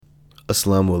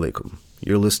Assalamu alaikum.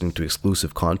 You're listening to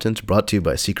exclusive content brought to you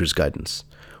by Seeker's Guidance.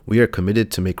 We are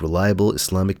committed to make reliable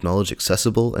Islamic knowledge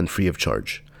accessible and free of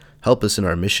charge. Help us in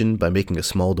our mission by making a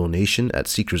small donation at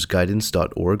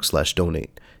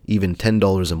seekersguidance.org/donate. Even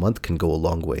 $10 a month can go a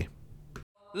long way.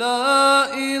 La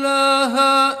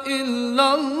ilaha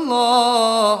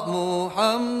illallah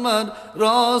Muhammad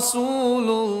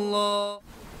Rasulullah.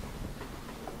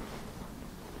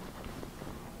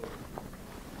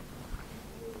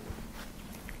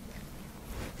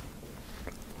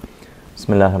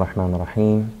 بسم الله الرحمن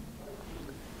الرحيم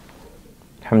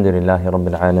الحمد لله رب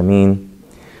العالمين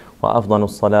وأفضل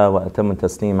الصلاة وأتم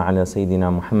التسليم على سيدنا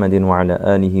محمد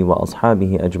وعلى آله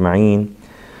وأصحابه أجمعين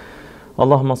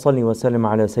اللهم صل وسلم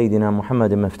على سيدنا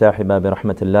محمد مفتاح باب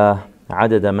رحمة الله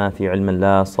عدد ما في علم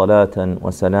الله صلاة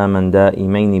وسلاما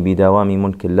دائمين بدوام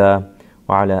ملك الله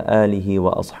وعلى آله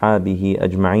وأصحابه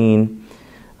أجمعين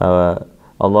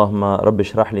اللهم رب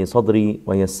اشرح لي صدري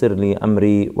ويسر لي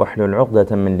أمري واحلل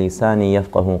عقدة من لساني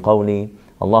يفقه قولي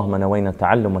اللهم نوينا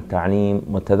التعلم والتعليم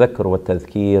والتذكر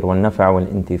والتذكير والنفع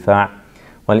والانتفاع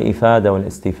والإفادة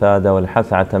والاستفادة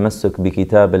والحث على التمسك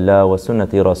بكتاب الله وسنة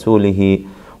رسوله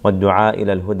والدعاء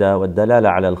إلى الهدى والدلالة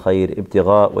على الخير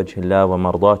ابتغاء وجه الله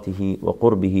ومرضاته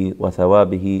وقربه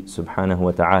وثوابه سبحانه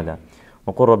وتعالى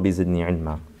وقل ربي زدني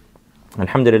علما.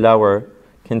 Alhamdulillah, we're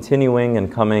continuing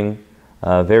and coming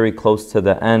very close to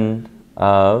the end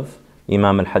of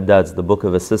Imam al-Haddad's The Book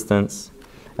of Assistance,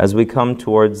 as we come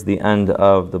towards the end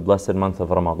of the blessed month of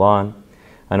Ramadan,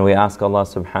 and we ask Allah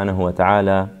subhanahu wa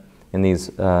ta'ala in these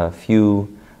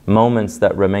few moments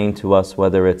that remain to us,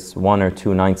 whether it's 1 or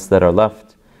 2 nights that are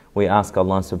left, we ask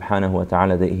Allah subhanahu wa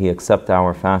ta'ala that He accept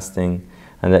our fasting,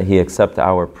 and that He accept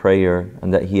our prayer,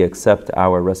 and that He accept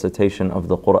our recitation of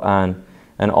the Quran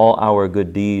and all our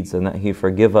good deeds, and that He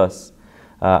forgive us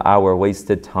our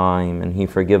wasted time, and He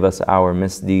forgive us our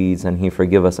misdeeds, and He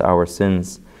forgive us our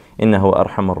sins. Innahu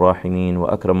arhamur rahimin wa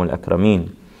akramul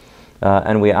akramin.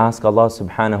 And we ask Allah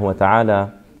subhanahu wa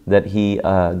ta'ala that He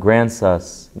grants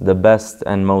us the best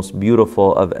and most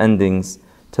beautiful of endings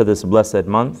to this blessed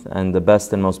month, and the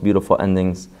best and most beautiful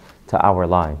endings to our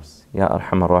lives. Ya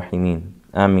arhamur rahimin.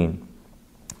 Ameen.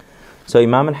 So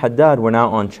Imam al-Haddad, we're now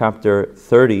on chapter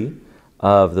 30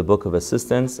 of the Book of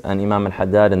Assistance, and Imam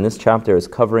al-Haddad in this chapter is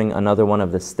covering another one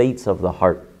of the states of the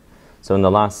heart. So in the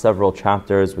last several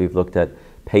chapters we've looked at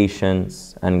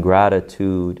patience and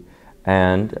gratitude,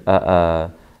 and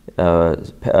for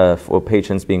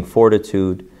patience being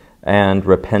fortitude, and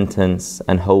repentance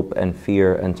and hope and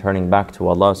fear and turning back to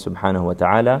Allah subhanahu wa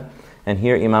ta'ala. And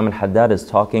here Imam al-Haddad is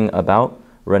talking about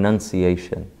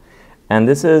renunciation. And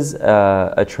this is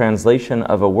a translation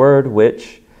of a word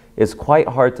which is quite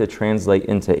hard to translate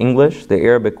into English. The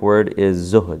Arabic word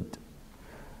is zuhud.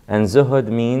 And zuhud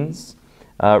means,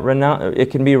 it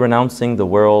can be renouncing the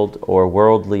world or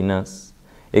worldliness.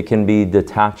 It can be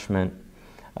detachment.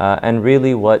 And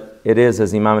really what it is,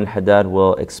 as Imam al-Haddad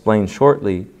will explain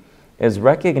shortly, is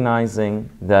recognizing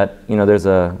that, there's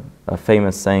a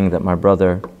famous saying that my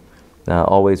brother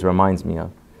always reminds me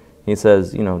of. He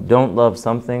says, don't love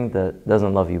something that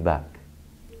doesn't love you back,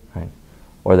 right?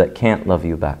 Or that can't love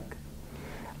you back.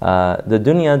 The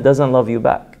dunya doesn't love you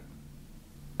back.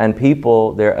 And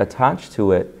people, they're attached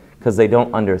to it because they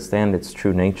don't understand its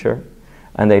true nature,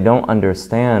 and they don't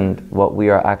understand what we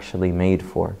are actually made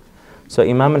for. So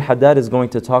Imam al-Haddad is going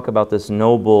to talk about this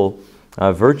noble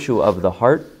virtue of the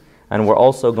heart, and we're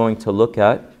also going to look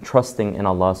at trusting in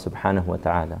Allah subhanahu wa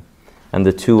ta'ala. And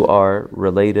the two are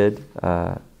related.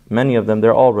 Many of them,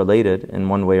 they're all related in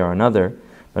one way or another,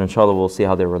 but inshallah we'll see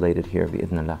how they're related here,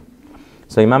 bi'idhnillah.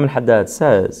 So Imam al-Haddad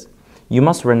says, you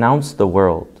must renounce the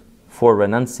world, for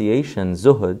renunciation,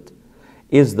 zuhud,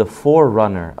 is the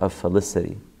forerunner of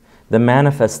felicity, the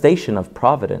manifestation of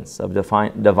providence, of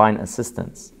divine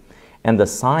assistance, and the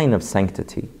sign of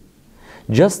sanctity.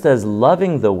 Just as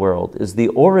loving the world is the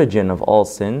origin of all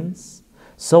sins,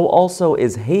 so also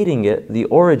is hating it the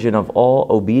origin of all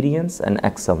obedience and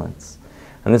excellence.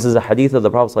 And this is a hadith of the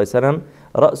Prophet ﷺ,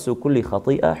 رَأْسُ كُلِّ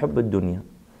خَطِيئَةٍ حُبُّ الدُّنْيَا,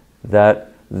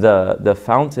 that the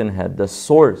fountainhead, the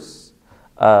source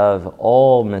of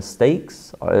all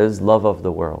mistakes is love of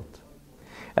the world.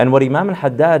 And what Imam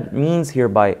al-Haddad means here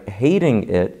by hating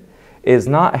it is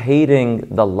not hating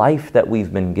the life that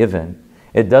we've been given.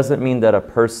 It doesn't mean that a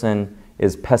person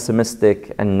is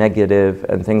pessimistic and negative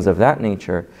and things of that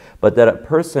nature, but that a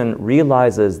person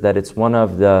realizes that it's one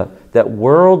of that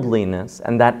worldliness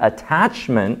and that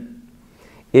attachment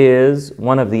is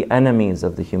one of the enemies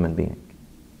of the human being.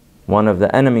 One of the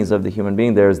enemies of the human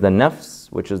being, there is the nafs,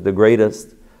 which is the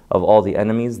greatest of all the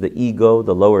enemies, the ego,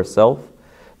 the lower self,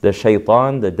 the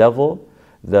shaitan, the devil,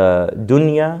 the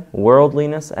dunya,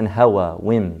 worldliness, and hawa,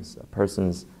 whims, a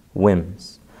person's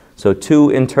whims. So 2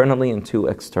 internally and 2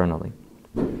 externally.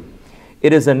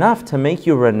 It is enough to make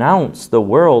you renounce the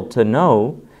world to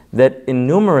know that in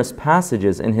numerous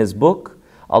passages in His book,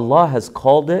 Allah has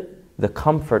called it the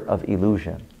comfort of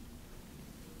illusion.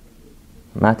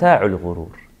 Mata'ul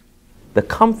ghurur. The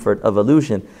comfort of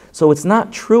illusion. So it's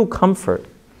not true comfort.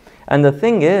 And the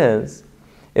thing is,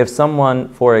 if someone,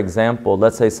 for example,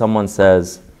 let's say someone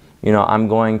says, I'm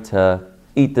going to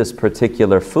eat this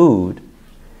particular food,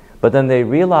 but then they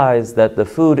realize that the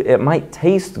food, it might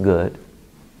taste good,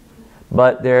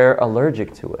 but they're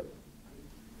allergic to it.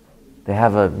 They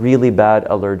have a really bad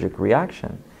allergic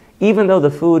reaction. Even though the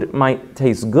food might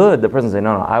taste good, the person says,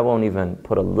 no, I won't even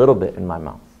put a little bit in my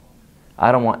mouth.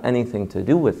 I don't want anything to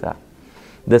do with that.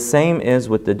 The same is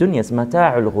with the dunya. It's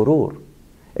mata'ul ghurur.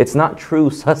 It's not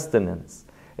true sustenance.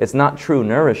 It's not true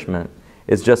nourishment.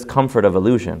 It's just comfort of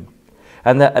illusion.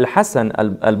 And that Al-Hasan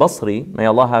al-Basri, may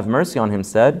Allah have mercy on him,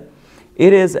 said,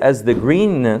 it is as the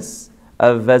greenness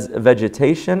of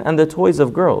vegetation and the toys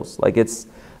of girls. Like it's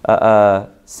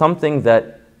something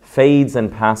that fades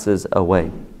and passes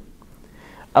away.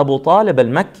 Abu Talib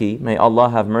al-Makki, may Allah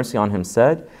have mercy on him,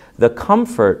 said, the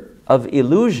comfort of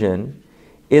illusion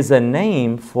is a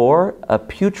name for a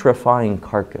putrefying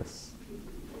carcass.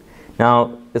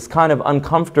 Now, it's kind of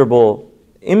uncomfortable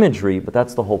imagery, but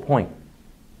that's the whole point.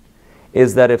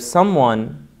 Is that if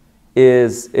someone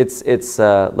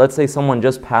let's say someone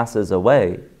just passes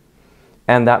away,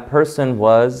 and that person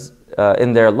was,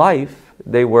 in their life,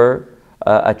 they were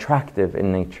attractive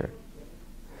in nature.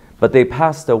 But they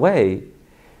passed away,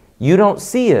 you don't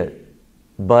see it,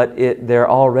 but they're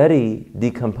already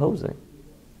decomposing.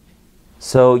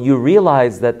 So you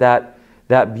realize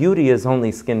that beauty is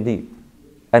only skin deep,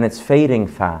 and it's fading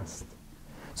fast.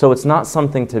 So it's not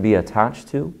something to be attached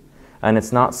to, and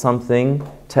it's not something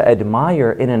to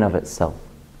admire in and of itself.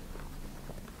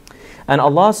 And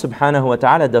Allah subhanahu wa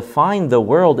ta'ala defined the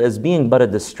world as being but a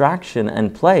distraction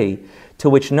and play to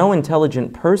which no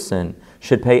intelligent person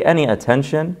should pay any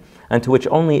attention and to which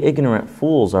only ignorant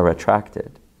fools are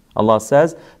attracted. Allah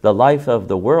says, the life of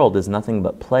the world is nothing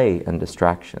but play and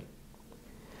distraction.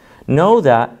 Know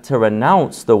that to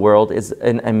renounce the world is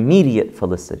an immediate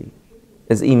felicity,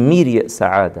 is immediate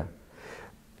sa'adah.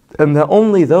 And that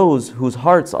only those whose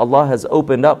hearts Allah has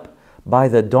opened up by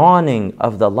the dawning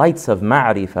of the lights of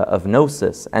ma'rifah, of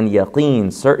gnosis and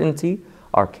yaqeen, certainty,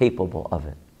 are capable of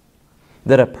it.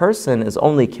 That a person is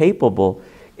only capable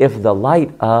if the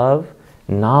light of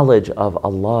knowledge of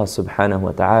Allah subhanahu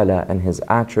wa ta'ala and His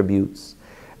attributes,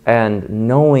 and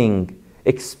knowing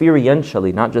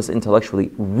experientially, not just intellectually,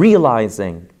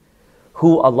 realizing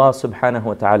who Allah subhanahu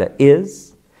wa ta'ala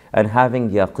is, and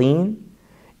having yaqeen,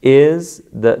 is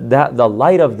that the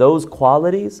light of those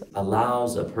qualities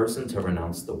allows a person to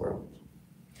renounce the world.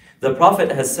 The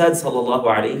Prophet has said, sallallahu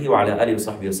alayhi wa ala alihi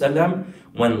wa sallam,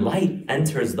 when light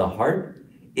enters the heart,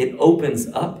 it opens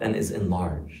up and is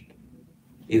enlarged.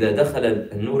 إِذَا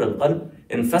دَخَلَ النُّورَ الْقَلْبِ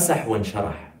انْفَسَحْ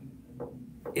وَانْشَرَحْ.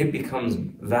 It becomes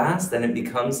vast and it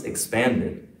becomes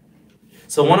expanded.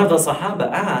 So one of the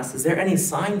Sahaba asked, is there any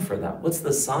sign for that? What's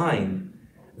the sign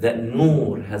that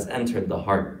nur has entered the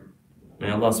heart? May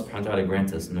Allah subhanahu wa ta'ala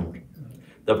grant us nur.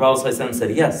 The Prophet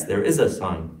said, yes, there is a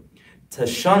sign. To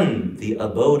shun the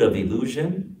abode of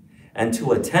illusion and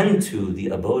to attend to the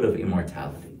abode of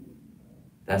immortality.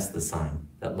 That's the sign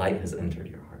that light has entered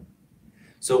your heart.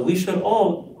 So we should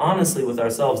all, honestly with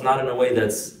ourselves, not in a way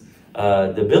that's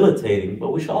debilitating,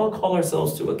 but we should all call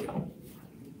ourselves to account.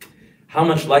 How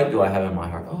much light do I have in my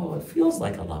heart? Oh, it feels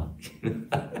like a lot.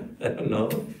 I don't know.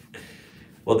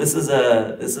 Well, this is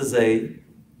a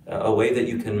way that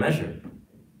you can measure.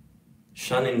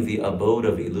 Shunning the abode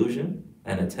of illusion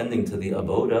and attending to the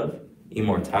abode of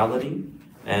immortality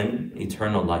and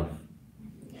eternal life.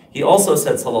 He also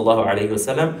said, sallallahu alayhi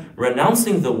wasallam,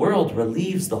 renouncing the world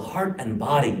relieves the heart and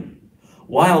body,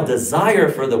 while desire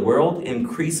for the world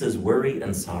increases worry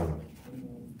and sorrow.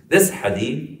 This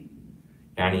hadith,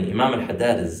 Imam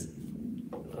al-Haddad is,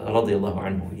 radiyallahu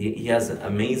anhu, he has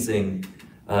amazing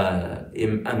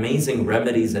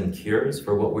remedies and cures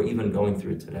for what we're even going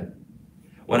through today.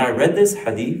 When I read this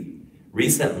hadith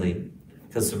recently,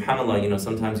 because subhanAllah,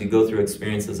 sometimes you go through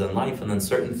experiences in life and then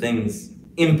certain things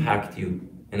impact you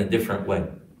in a different way.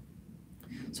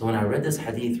 So when I read this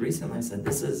hadith recently, I said,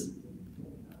 this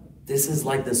is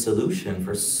like the solution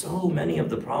for so many of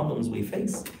the problems we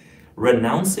face.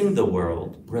 Renouncing the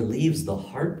world relieves the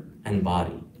heart and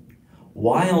body,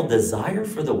 while desire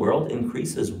for the world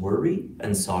increases worry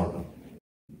and sorrow.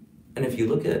 And if you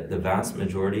look at the vast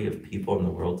majority of people in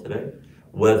the world today,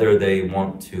 whether they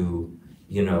want to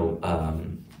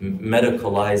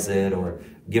medicalize it or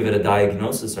give it a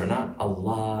diagnosis or not, a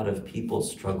lot of people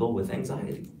struggle with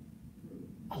anxiety.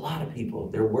 A lot of people,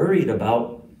 they're worried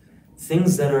about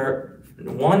things that are,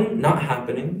 one, not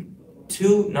happening,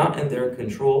 two, not in their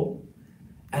control,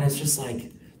 and it's just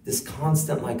like this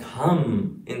constant like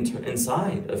hum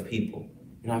inside of people.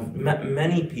 I've met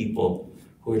many people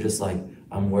who are just like,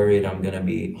 I'm worried I'm gonna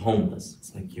be homeless.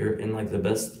 It's like, you're in like the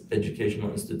best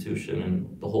educational institution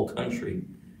in the whole country.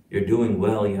 You're doing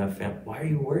well, you have family. Why are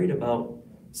you worried about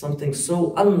something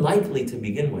so unlikely to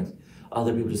begin with?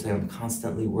 Other people just say, I'm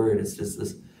constantly worried. It's just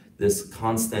this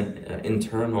constant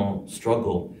internal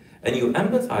struggle. And you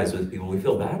empathize with people, we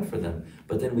feel bad for them.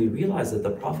 But then we realize that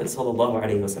the Prophet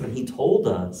ﷺ, he told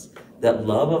us that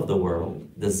love of the world,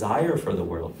 desire for the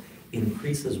world,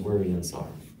 increases worry and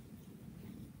sorrow.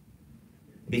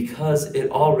 Because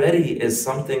it already is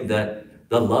something that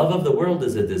the love of the world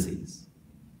is a disease.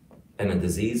 And a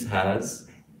disease has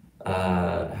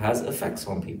effects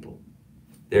on people.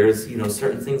 There's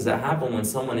certain things that happen when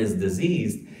someone is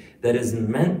diseased that is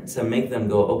meant to make them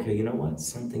go, okay, you know what?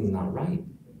 Something's not right.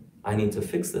 I need to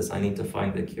fix this. I need to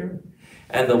find the cure.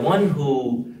 And the one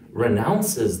who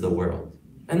renounces the world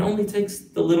and only takes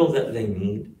the little that they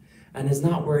need and is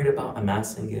not worried about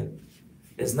amassing it,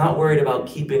 is not worried about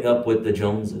keeping up with the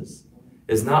Joneses,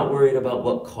 is not worried about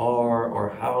what car or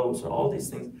house or all these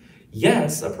things.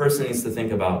 Yes, a person needs to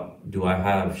think about, do I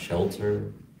have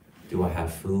shelter? Do I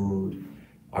have food?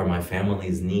 Are my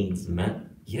family's needs met?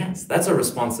 Yes, that's a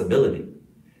responsibility.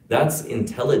 That's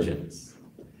intelligence.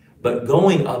 But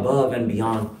going above and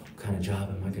beyond, what kind of job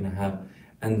am I going to have?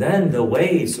 And then the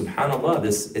way, subhanAllah,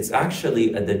 it's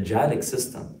actually a Dajjalic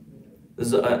system.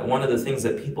 This is one of the things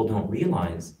that people don't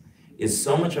realize is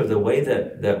so much of the way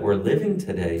that we're living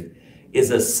today is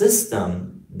a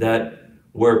system that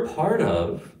we're part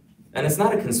of, and it's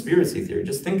not a conspiracy theory,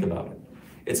 just think about it.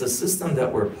 It's a system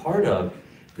that we're part of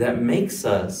that makes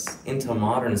us into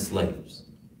modern slaves.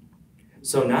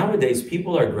 So nowadays,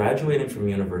 people are graduating from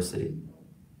university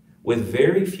with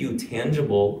very few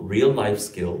tangible, real-life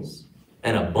skills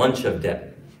and a bunch of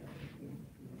debt.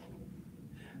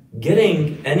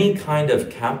 Getting any kind of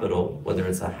capital, whether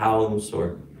it's a house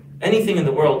or anything in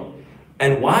the world,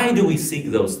 and why do we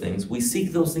seek those things? We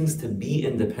seek those things to be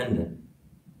independent.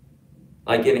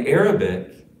 Like in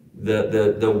Arabic,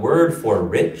 the word for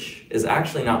rich is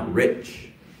actually not rich,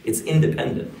 it's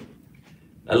independent.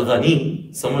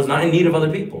 Al-Ghani, someone who's not in need of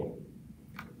other people,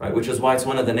 right? Which is why it's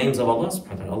one of the names of Allah subhanahu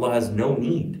wa ta'ala. Allah has no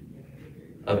need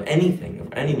of anything,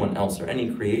 of anyone else or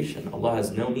any creation. Allah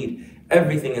has no need.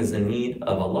 Everything is in need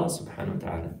of Allah subhanahu wa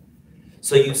ta'ala.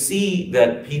 So you see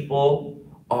that people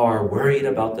are worried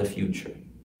about the future.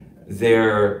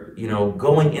 They're,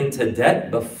 going into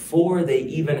debt before they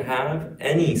even have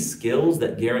any skills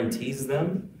that guarantees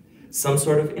them some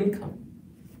sort of income.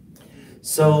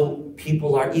 So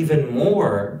people are even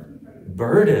more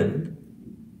burdened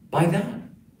by that.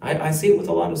 I see it with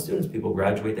a lot of students. People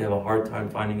graduate, they have a hard time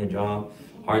finding a job,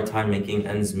 hard time making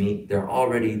ends meet. They're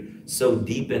already so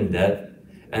deep in debt,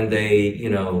 and they,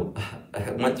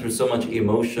 went through so much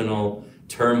emotional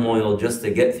turmoil just to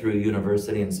get through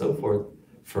university and so forth.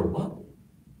 For what?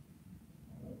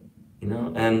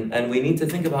 And we need to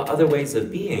think about other ways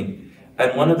of being.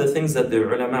 And one of the things that the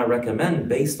ulama recommend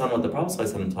based on what the Prophet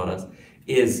ﷺ taught us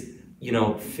is,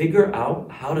 figure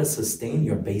out how to sustain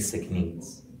your basic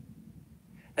needs.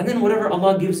 And then whatever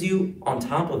Allah gives you on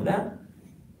top of that,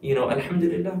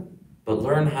 alhamdulillah. But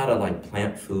learn how to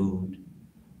plant food,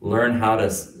 learn how to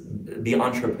be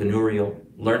entrepreneurial,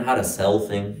 learn how to sell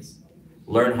things,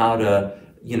 learn how to,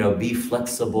 be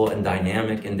flexible and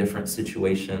dynamic in different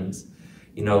situations.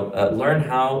 Learn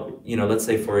how, let's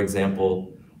say, for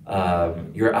example,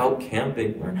 you're out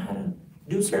camping, learn how to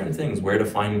do certain things, where to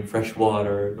find fresh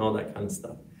water and all that kind of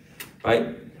stuff,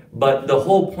 right? But the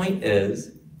whole point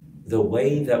is, the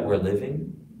way that we're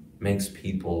living makes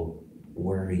people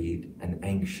worried and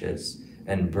anxious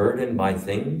and burdened by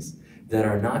things that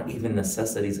are not even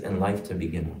necessities in life to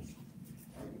begin with.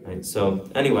 Right? So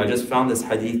anyway, I just found this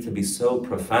hadith to be so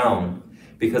profound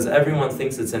because everyone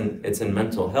thinks it's in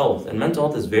mental health, and mental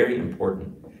health is very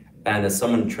important. And as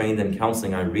someone trained in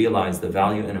counseling, I realize the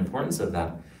value and importance of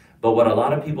that. But what a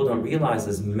lot of people don't realize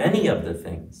is many of the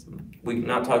things, we're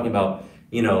not talking about,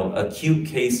 acute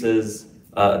cases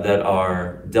that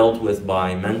are dealt with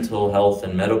by mental health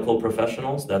and medical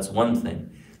professionals, that's one thing.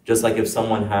 Just like if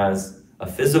someone has a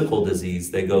physical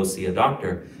disease, they go see a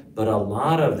doctor. But a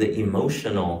lot of the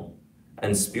emotional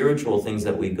and spiritual things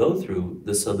that we go through,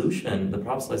 the solution, the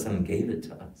Prophet ﷺ gave it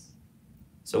to us.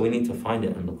 So we need to find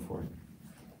it and look for it.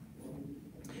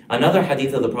 Another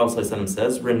hadith of the Prophet ﷺ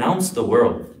says, renounce the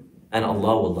world and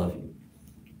Allah will love you.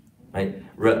 Right?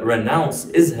 Renounce,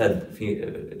 izhad,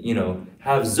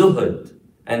 have zuhud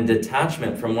and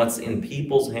detachment from what's in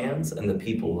people's hands and the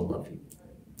people will love you.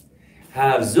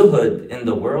 Have zuhud in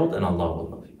the world and Allah will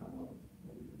love you.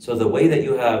 So the way that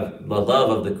you have the love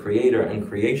of the Creator and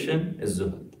creation is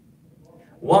zuhud.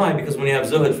 Why? Because when you have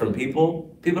zuhud from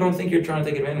people don't think you're trying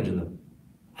to take advantage of them.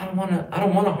 I don't want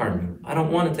to harm you. I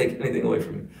don't want to take anything away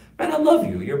from you. Man, I love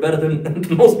you. You're better than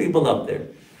most people out there.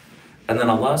 And then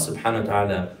Allah subhanahu wa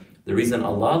ta'ala, the reason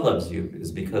Allah loves you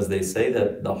is because they say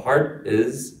that the heart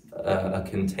is a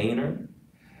container,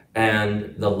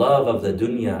 and the love of the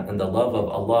dunya and the love of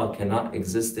Allah cannot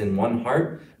exist in one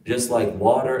heart, just like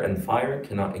water and fire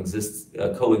cannot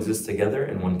coexist together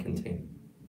in one container.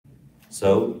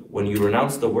 So when you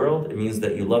renounce the world, it means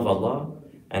that you love Allah,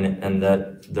 and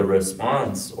that the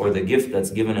response or the gift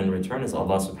that's given in return is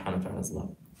Allah subhanahu wa ta'ala's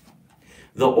love.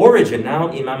 The origin, now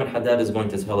Imam al-Haddad is going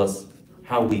to tell us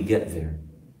how we get there.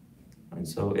 Right?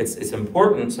 So it's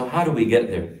important. So how do we get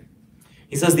there?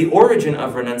 He says the origin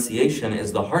of renunciation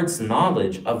is the heart's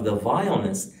knowledge of the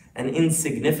vileness and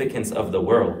insignificance of the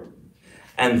world.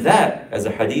 And that, as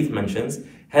a hadith mentions,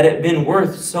 had it been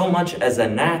worth so much as a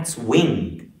gnat's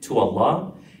wing to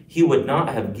Allah, He would not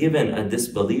have given a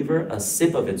disbeliever a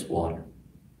sip of its water.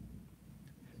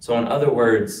 So in other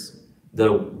words,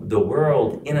 the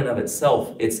world in and of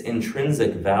itself, its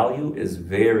intrinsic value is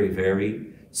very,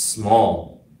 very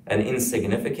small and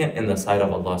insignificant in the sight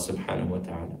of Allah subhanahu wa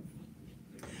ta'ala.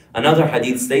 Another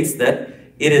hadith states that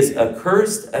it is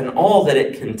accursed and all that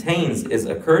it contains is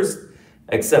accursed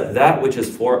except that which is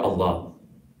for Allah.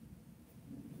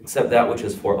 Except that which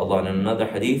is for Allah. And in another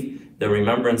hadith, the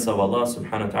remembrance of Allah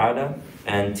subhanahu wa ta'ala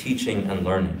and teaching and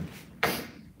learning.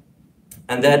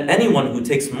 And that anyone who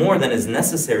takes more than is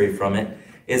necessary from it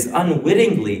is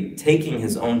unwittingly taking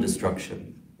his own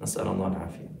destruction. Nas'alullah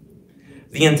al-afiyah.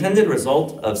 The intended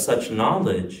result of such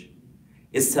knowledge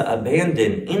is to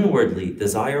abandon inwardly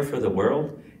desire for the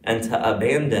world and to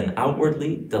abandon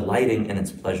outwardly delighting in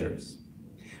its pleasures.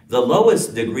 The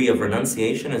lowest degree of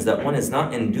renunciation is that one is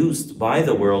not induced by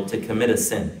the world to commit a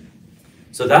sin.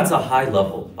 So that's a high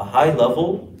level. A high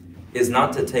level is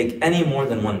not to take any more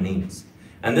than one needs.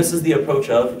 And this is the approach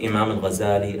of Imam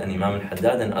al-Ghazali and Imam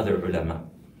al-Haddad and other ulama.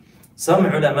 Some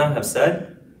ulama have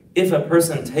said, if a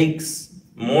person takes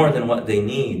more than what they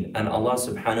need and Allah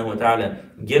subhanahu wa ta'ala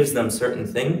gives them certain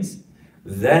things,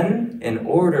 then in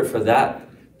order for that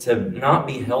to not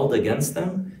be held against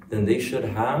them, then they should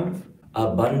have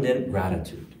abundant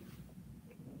gratitude.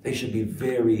 They should be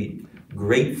very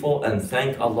grateful and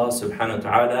thank Allah subhanahu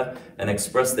wa ta'ala and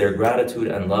express their gratitude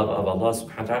and love of Allah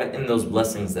subhanahu wa ta'ala in those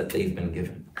blessings that they've been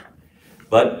given.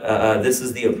 But this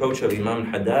is the approach of Imam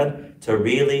Haddad to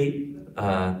really,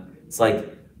 it's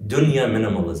like dunya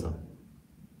minimalism.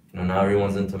 Now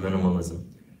everyone's into minimalism.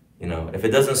 If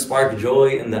it doesn't spark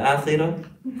joy in the akhirah,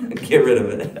 get rid of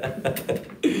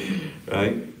it.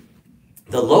 Right?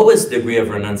 The lowest degree of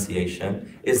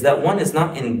renunciation is that one is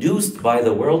not induced by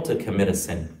the world to commit a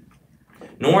sin,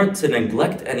 nor to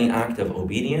neglect any act of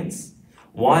obedience,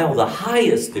 while the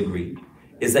highest degree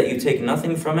is that you take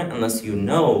nothing from it unless you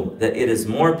know that it is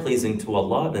more pleasing to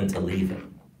Allah than to leave it.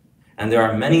 And there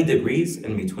are many degrees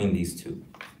in between these two.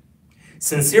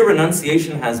 Sincere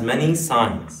renunciation has many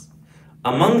signs.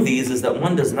 Among these is that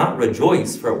one does not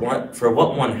rejoice for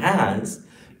what one has,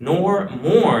 nor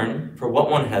mourn for what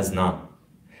one has not,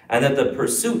 and that the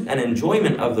pursuit and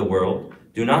enjoyment of the world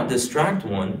do not distract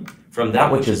one from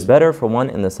that which is better for one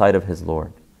in the sight of his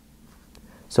Lord.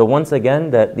 So once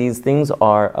again, that these things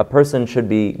are, a person should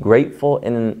be grateful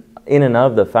in and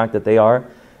of the fact that they are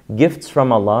gifts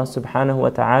from Allah subhanahu wa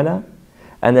ta'ala,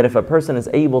 and that if a person is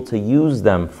able to use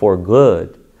them for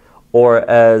good or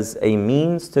as a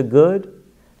means to good,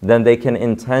 then they can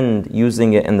intend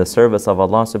using it in the service of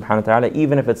Allah subhanahu wa ta'ala,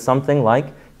 even if it's something like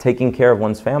taking care of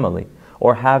one's family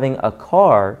or having a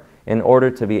car in order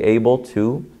to be able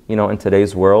to, in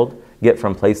today's world, get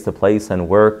from place to place and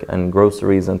work and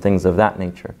groceries and things of that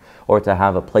nature, or to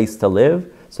have a place to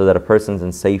live so that a person's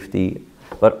in safety.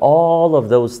 But all of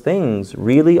those things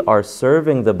really are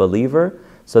serving the believer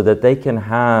so that they can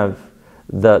have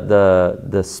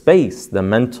the space, the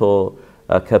mental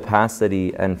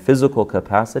capacity and physical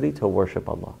capacity to worship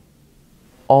Allah.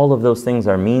 All of those things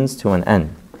are means to an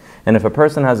end. And if a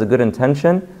person has a good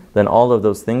intention, then all of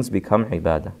those things become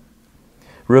ibadah.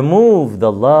 Remove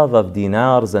the love of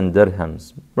dinars and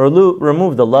dirhams.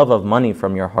 Remove the love of money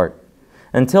from your heart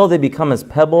until they become as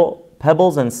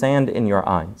pebbles and sand in your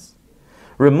eyes.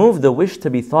 Remove the wish to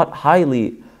be thought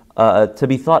highly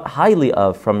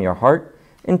of from your heart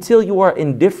until you are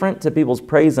indifferent to people's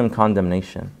praise and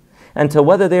condemnation, and to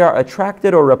whether they are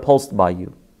attracted or repulsed by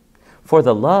you. For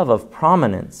the love of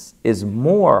prominence is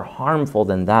more harmful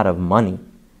than that of money,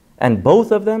 and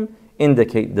both of them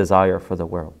indicate desire for the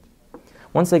world.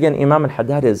 Once again, Imam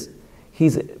al-Haddad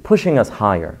he's pushing us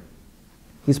higher.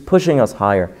 He's pushing us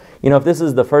higher. You know, if this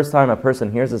is the first time a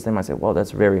person hears this, they might say, well,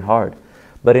 that's very hard.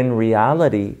 But in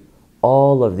reality,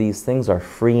 all of these things are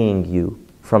freeing you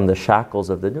from the shackles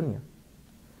of the dunya.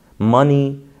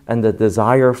 Money and the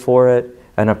desire for it,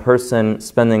 and a person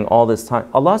spending all this time,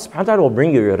 Allah subhanahu wa ta'ala will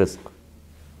bring you your rizq.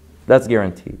 That's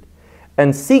guaranteed.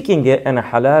 And seeking it in a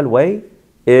halal way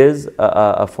is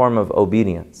a form of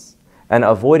obedience. And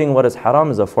avoiding what is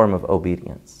haram is a form of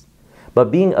obedience.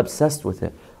 But being obsessed with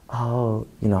it, oh,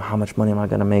 you know, how much money am I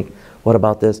going to make? What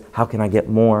about this? How can I get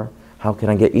more? How can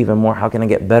I get even more? How can I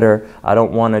get better? I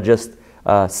don't want to just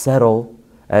settle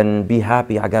and be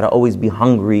happy. I got to always be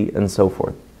hungry and so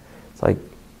forth. It's like,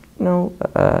 no,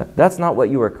 that's not what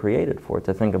you were created for,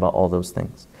 to think about all those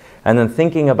things. And then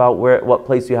thinking about what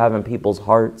place you have in people's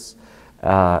hearts,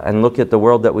 and look at the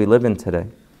world that we live in today.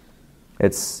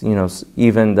 It's, you know,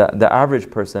 even the average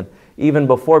person, even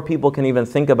before people can even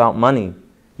think about money,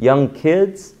 young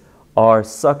kids are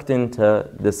sucked into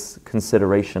this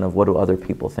consideration of what do other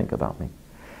people think about me.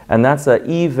 And that's an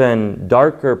even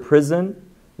darker prison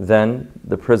than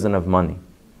the prison of money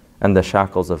and the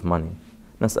shackles of money.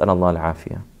 Nas'al Allah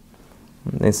al-afiyah.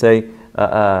 They say,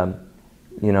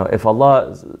 you know, if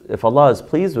Allah is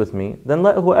pleased with me, then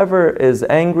let whoever is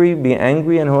angry be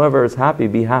angry, and whoever is happy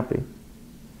be happy.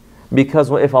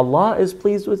 Because if Allah is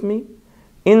pleased with me,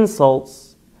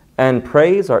 insults and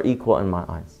praise are equal in my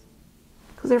eyes.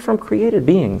 Because they're from created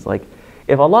beings. Like,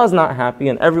 if Allah is not happy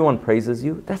and everyone praises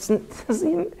you,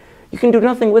 you can do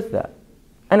nothing with that.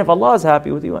 And if Allah is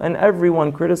happy with you and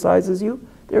everyone criticizes you,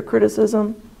 their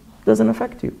criticism doesn't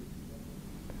affect you.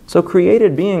 So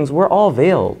created beings, we're all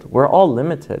veiled, we're all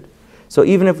limited. So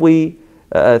even if we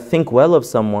think well of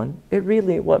someone,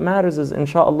 what matters is,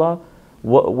 inshallah,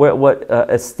 what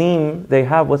esteem they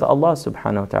have with Allah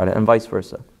subhanahu wa ta'ala, and vice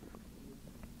versa.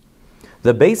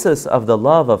 The basis of the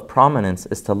love of prominence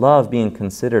is to love being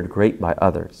considered great by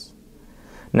others.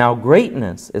 Now,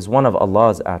 greatness is one of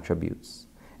Allah's attributes,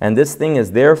 and this thing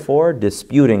is therefore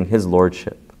disputing His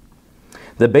lordship.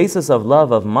 The basis of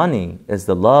love of money is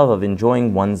the love of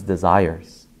enjoying one's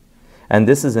desires, and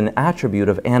this is an attribute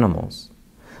of animals.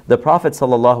 The Prophet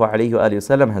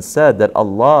ﷺ has said that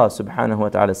Allah subhanahu wa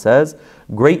ta'ala says,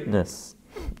 greatness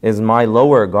is my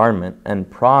lower garment and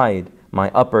pride my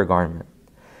upper garment.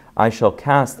 I shall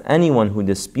cast anyone who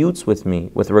disputes with me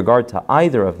with regard to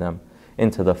either of them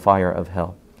into the fire of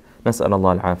hell. Nas'al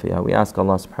Allah al-afiyah. We ask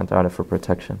Allah subhanahu wa ta'ala for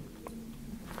protection.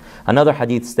 Another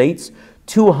hadith states,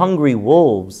 2 hungry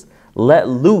wolves let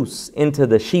loose into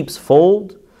the sheep's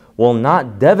fold will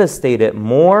not devastate it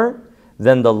more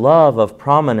than the love of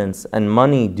prominence and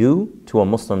money do to a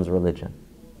Muslim's religion.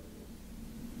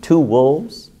 2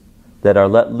 wolves that are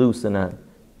let loose in a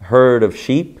herd of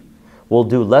sheep will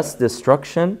do less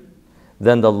destruction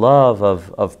than the love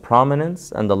of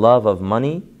prominence and the love of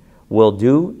money will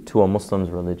do to a Muslim's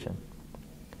religion.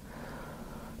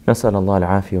 Nas'al Allah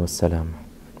al-afiyah was-salam.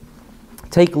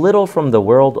 Take little from the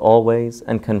world always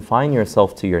and confine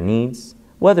yourself to your needs,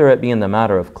 whether it be in the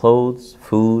matter of clothes,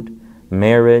 food,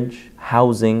 marriage,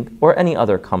 housing, or any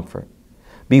other comfort.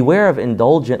 Beware of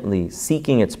indulgently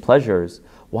seeking its pleasures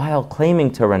while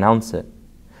claiming to renounce it,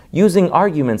 using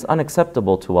arguments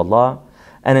unacceptable to Allah,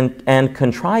 and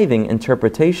contriving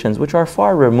interpretations which are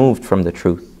far removed from the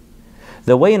truth.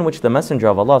 The way in which the Messenger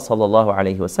of Allah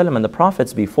ﷺ and the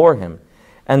prophets before him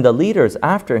and the leaders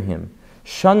after him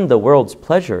shunned the world's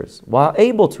pleasures while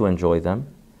able to enjoy them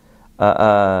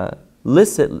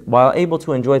licitly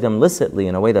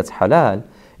in a way that's halal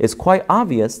is quite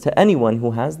obvious to anyone who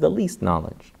has the least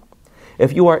knowledge.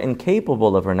 If you are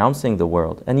incapable of renouncing the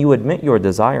world and you admit your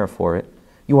desire for it,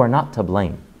 you are not to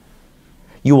blame.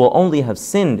 You will only have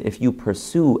sinned if you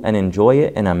pursue and enjoy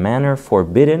it in a manner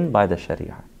forbidden by the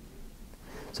Sharia.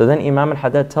 So then Imam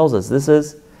al-Haddad tells us this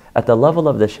is at the level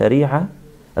of the Sharia.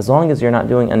 As long as you're not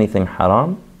doing anything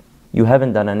haram, you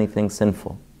haven't done anything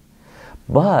sinful.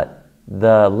 But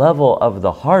the level of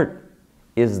the heart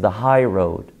is the high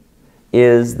road,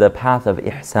 is the path of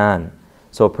ihsan.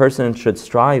 So a person should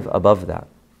strive above that.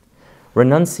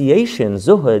 Renunciation,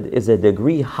 zuhud, is a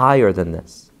degree higher than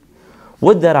this.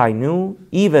 Would that I knew,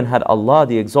 even had Allah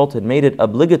the Exalted made it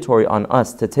obligatory on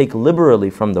us to take liberally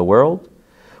from the world,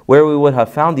 where we would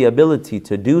have found the ability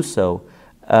to do so,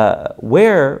 at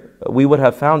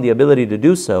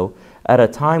a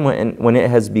time when it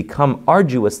has become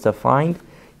arduous to find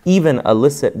even a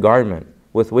licit garment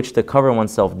with which to cover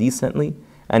oneself decently,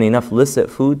 and enough licit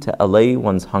food to allay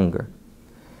one's hunger.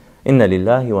 Inna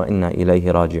lillahi wa inna ilayhi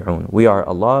raji'un. We are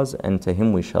Allah's and to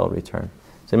Him we shall return.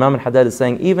 So Imam al-Haddad is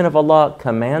saying, even if Allah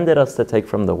commanded us to take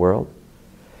from the world,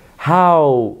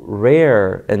 how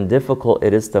rare and difficult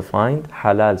it is to find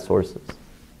halal sources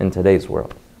in today's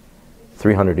world.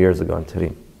 300 years ago in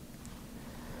Tarim.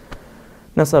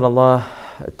 Nasal Allah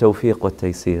tawfiq wa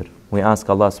taysir. We ask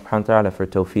Allah subhanahu wa ta'ala for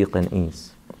tawfiq and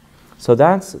ease. So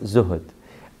that's zuhud.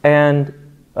 And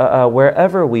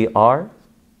wherever we are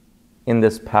in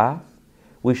this path,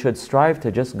 we should strive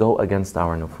to just go against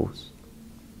our nufus.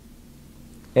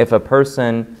 If a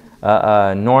person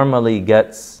normally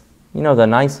gets, the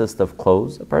nicest of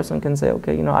clothes, a person can say,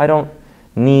 okay, I don't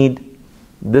need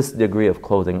this degree of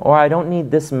clothing, or I don't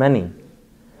need this many,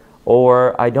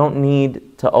 or I don't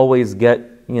need to always get,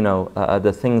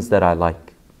 the things that I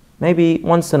like. Maybe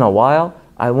once in a while,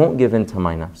 I won't give in to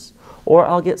my nafs, or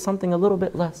I'll get something a little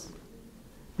bit less.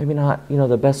 Maybe not,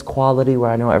 the best quality where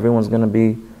I know everyone's going to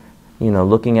be,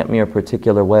 looking at me a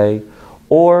particular way.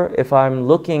 Or if I'm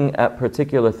looking at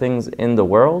particular things in the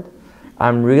world,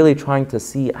 I'm really trying to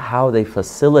see how they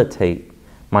facilitate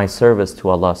my service to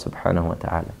Allah subhanahu wa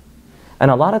ta'ala.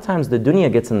 And a lot of times the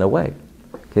dunya gets in the way.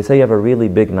 Okay, say you have a really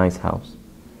big, nice house.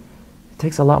 It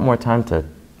takes a lot more time to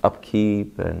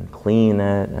upkeep and clean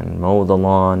it and mow the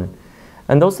lawn.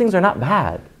 And those things are not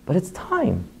bad, but it's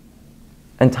time.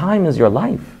 And time is your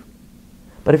life.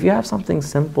 But if you have something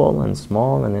simple and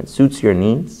small and it suits your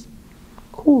needs,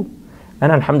 cool.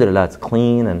 And alhamdulillah, it's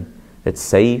clean and it's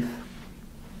safe.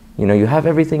 You have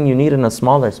everything you need in a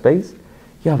smaller space.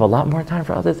 You have a lot more time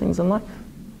for other things in life.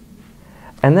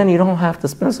 And then you don't have to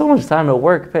spend so much time at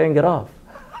work paying it off.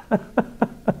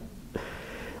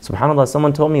 SubhanAllah,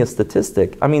 someone told me a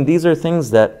statistic. These are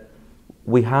things that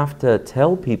we have to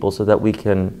tell people so that we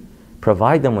can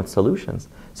provide them with solutions.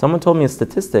 Someone told me a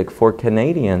statistic for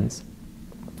Canadians,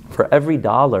 for every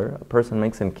dollar a person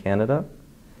makes in Canada,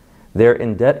 they're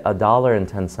in debt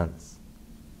 $1.10.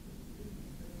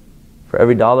 For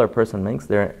every dollar a person makes,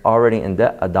 they're already in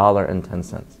debt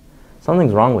 $1.10.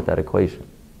 Something's wrong with that equation.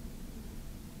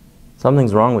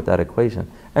 Something's wrong with that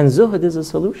equation. And zuhud is a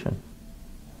solution.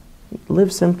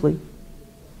 Live simply.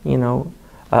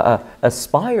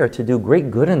 Aspire to do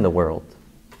great good in the world.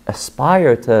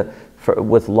 Aspire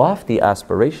with lofty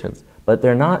aspirations. But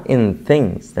they're not in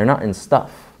things. They're not in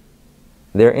stuff.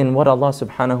 They're in what Allah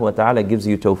subhanahu wa ta'ala gives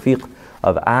you tawfiq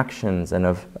of actions and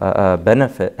of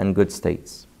benefit and good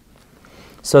states.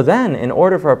 So then, in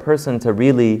order for a person to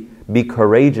really be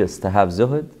courageous to have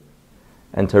zuhud,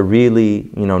 and to really,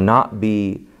 not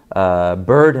be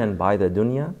burdened by the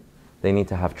dunya, they need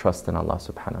to have trust in Allah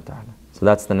subhanahu wa ta'ala. So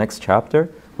that's the next chapter,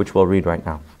 which we'll read right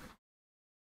now.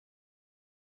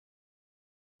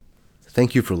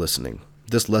 Thank you for listening.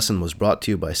 This lesson was brought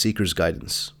to you by Seeker's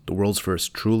Guidance, the world's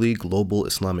first truly global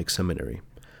Islamic seminary.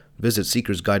 Visit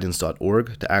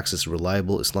seekersguidance.org to access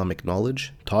reliable Islamic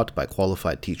knowledge taught by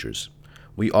qualified teachers.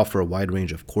 We offer a wide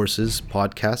range of courses,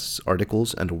 podcasts,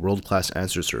 articles, and a world-class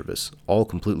answer service, all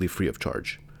completely free of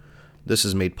charge. This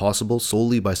is made possible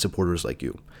solely by supporters like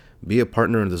you. Be a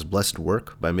partner in this blessed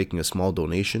work by making a small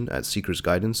donation at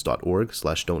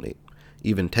seekersguidance.org/donate.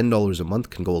 Even $10 a month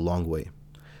can go a long way.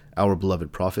 Our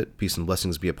beloved Prophet, peace and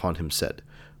blessings be upon him, said,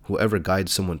 "Whoever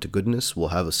guides someone to goodness will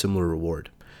have a similar reward."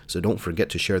 So don't forget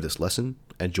to share this lesson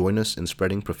and join us in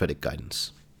spreading prophetic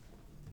guidance.